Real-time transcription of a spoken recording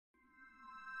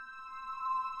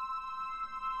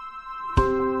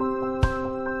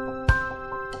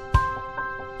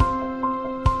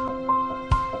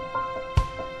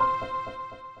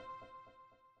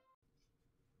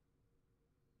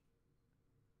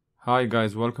Hi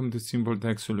guys, welcome to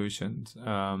SimpleTechSolutions.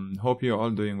 Hope you're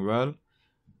all doing well.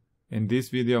 In this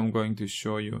video I'm going to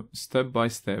show you step by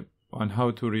step on how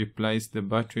to replace the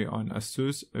battery on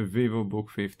Asus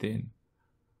Vivobook 15.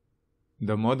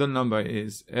 The model number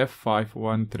is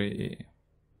F513E.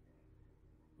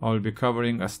 I'll be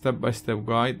covering a step-by-step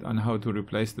guide on how to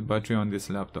replace the battery on this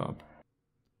laptop.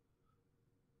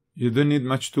 You don't need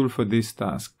much tool for this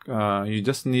task. You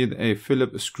just need a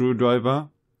Phillips screwdriver,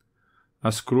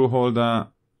 a screw holder,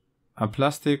 a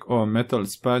plastic or metal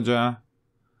spatula,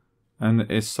 and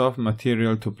a soft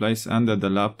material to place under the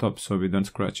laptop so we don't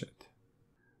scratch it.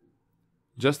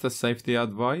 Just a safety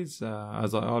advice,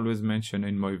 as I always mention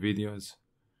in my videos,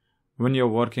 when you're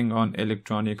working on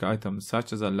electronic items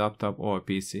such as a laptop or a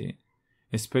PC,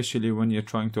 especially when you're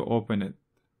trying to open it,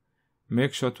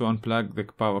 make sure to unplug the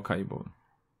power cable.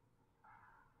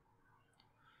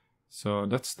 So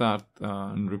let's start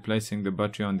replacing the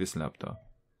battery on this laptop.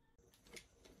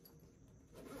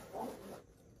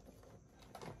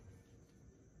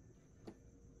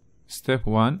 Step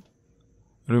 1.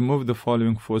 Remove the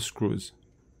following 4 screws.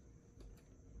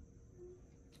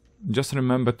 Just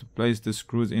remember to place the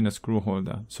screws in a screw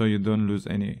holder so you don't lose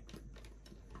any.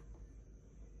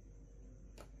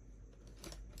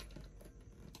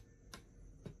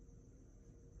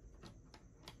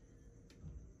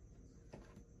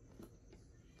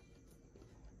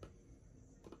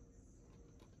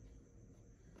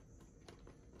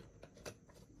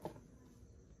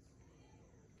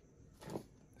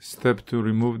 Step 2.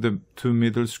 Remove the 2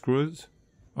 middle screws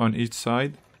on each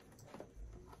side.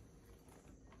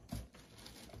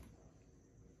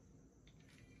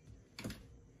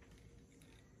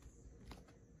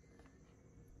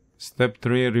 Step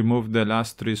 3. Remove the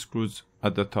last 3 screws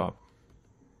at the top.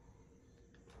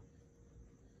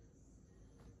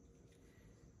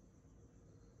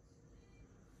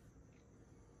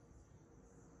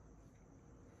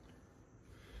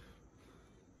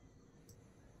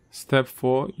 Step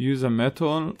 4. Use a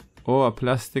metal or a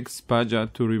plastic spatula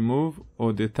to remove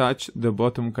or detach the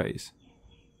bottom case.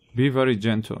 Be very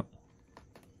gentle.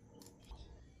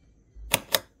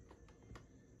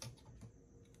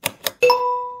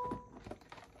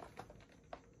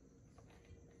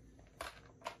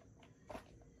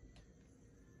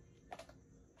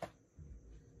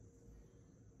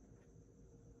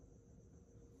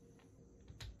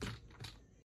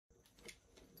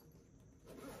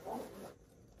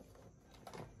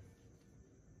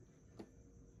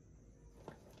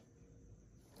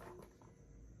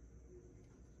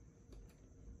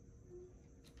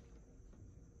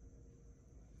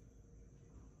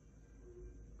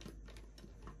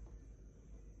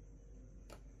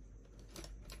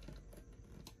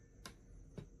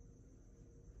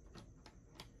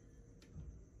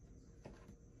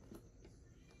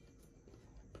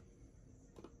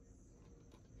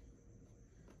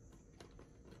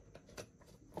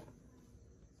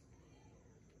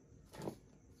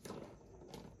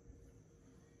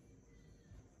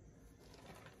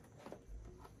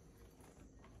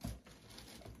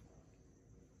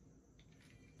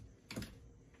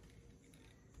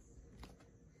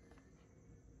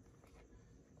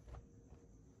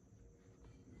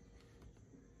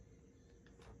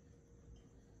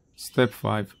 Step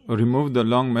 5. Remove the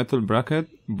long metal bracket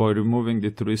by removing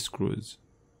the 3 screws.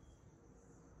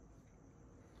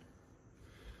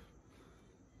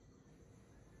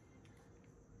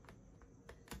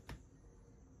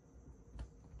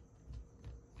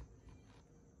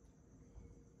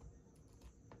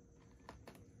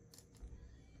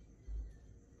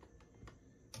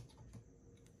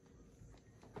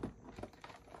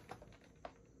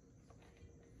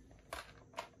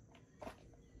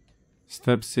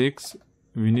 Step 6.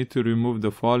 We need to remove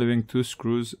the following 2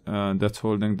 screws that's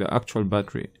holding the actual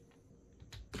battery.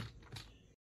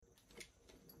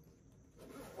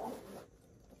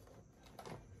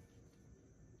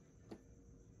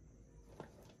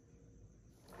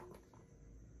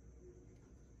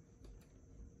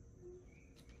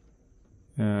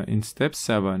 In step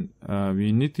 7,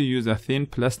 we need to use a thin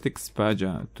plastic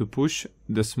spatula to push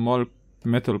the small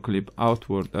metal clip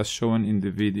outward as shown in the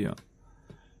video.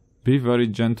 Be very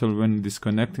gentle when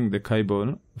disconnecting the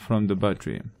cable from the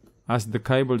battery, as the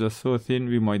cables are so thin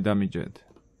we might damage it.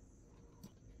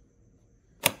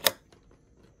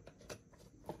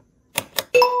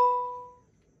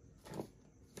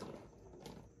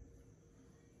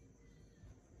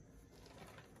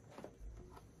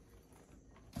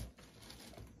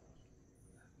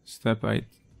 Step 8.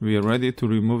 We are ready to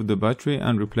remove the battery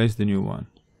and replace the new one.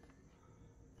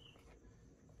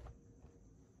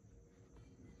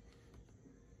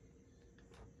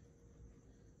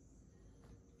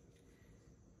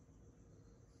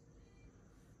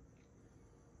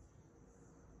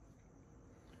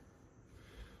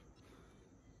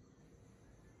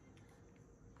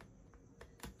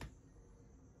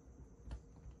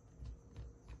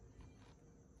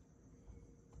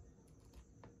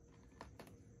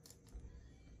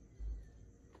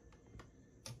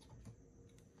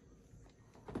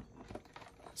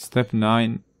 Step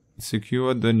 9.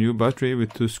 Secure the new battery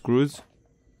with 2 screws.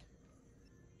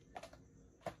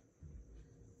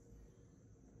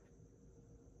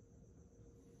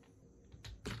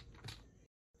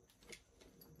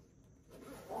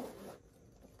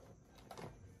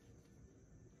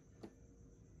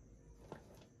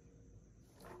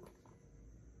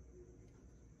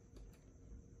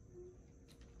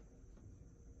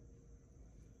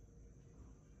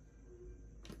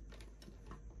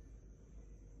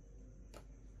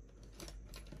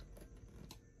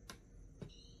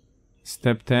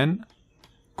 Step 10.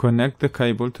 Connect the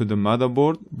cable to the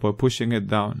motherboard by pushing it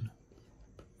down.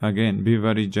 Again, be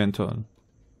very gentle.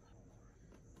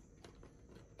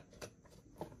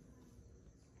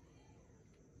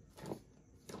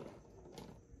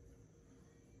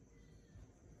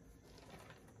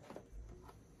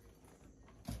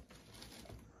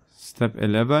 Step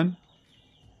 11.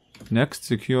 Next,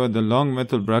 secure the long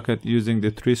metal bracket using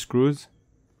the 3 screws.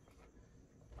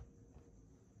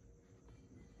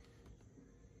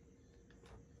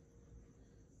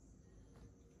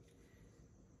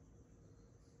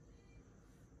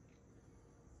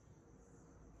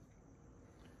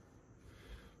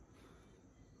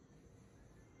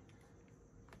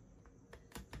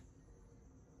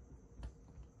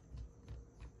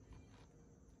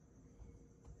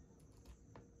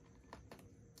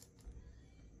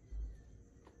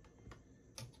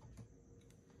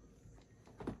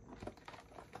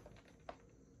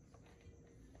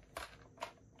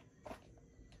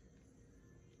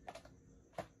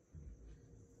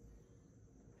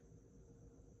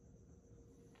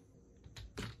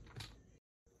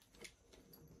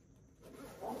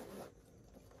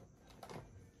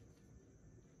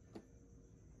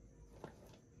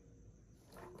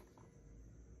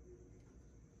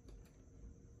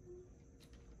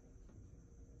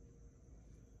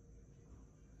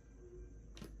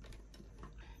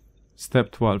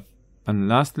 Step 12. And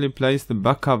lastly, place the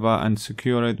back cover and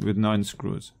secure it with 9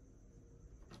 screws.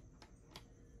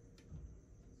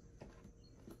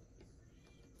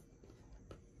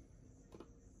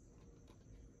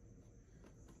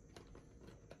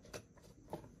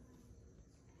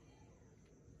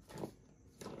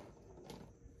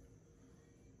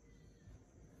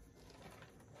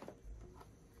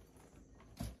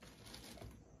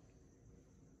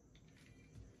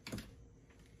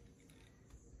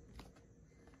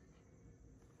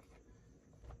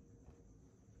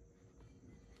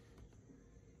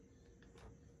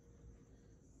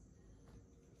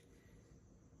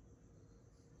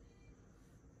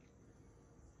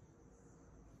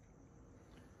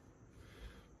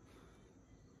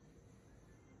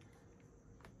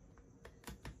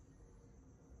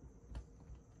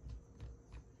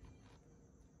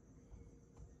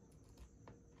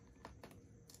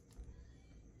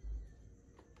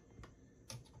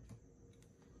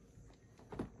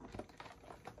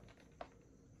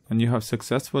 And you have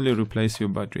successfully replaced your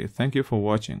battery. Thank you for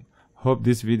watching. Hope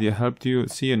this video helped you.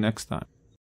 See you next time.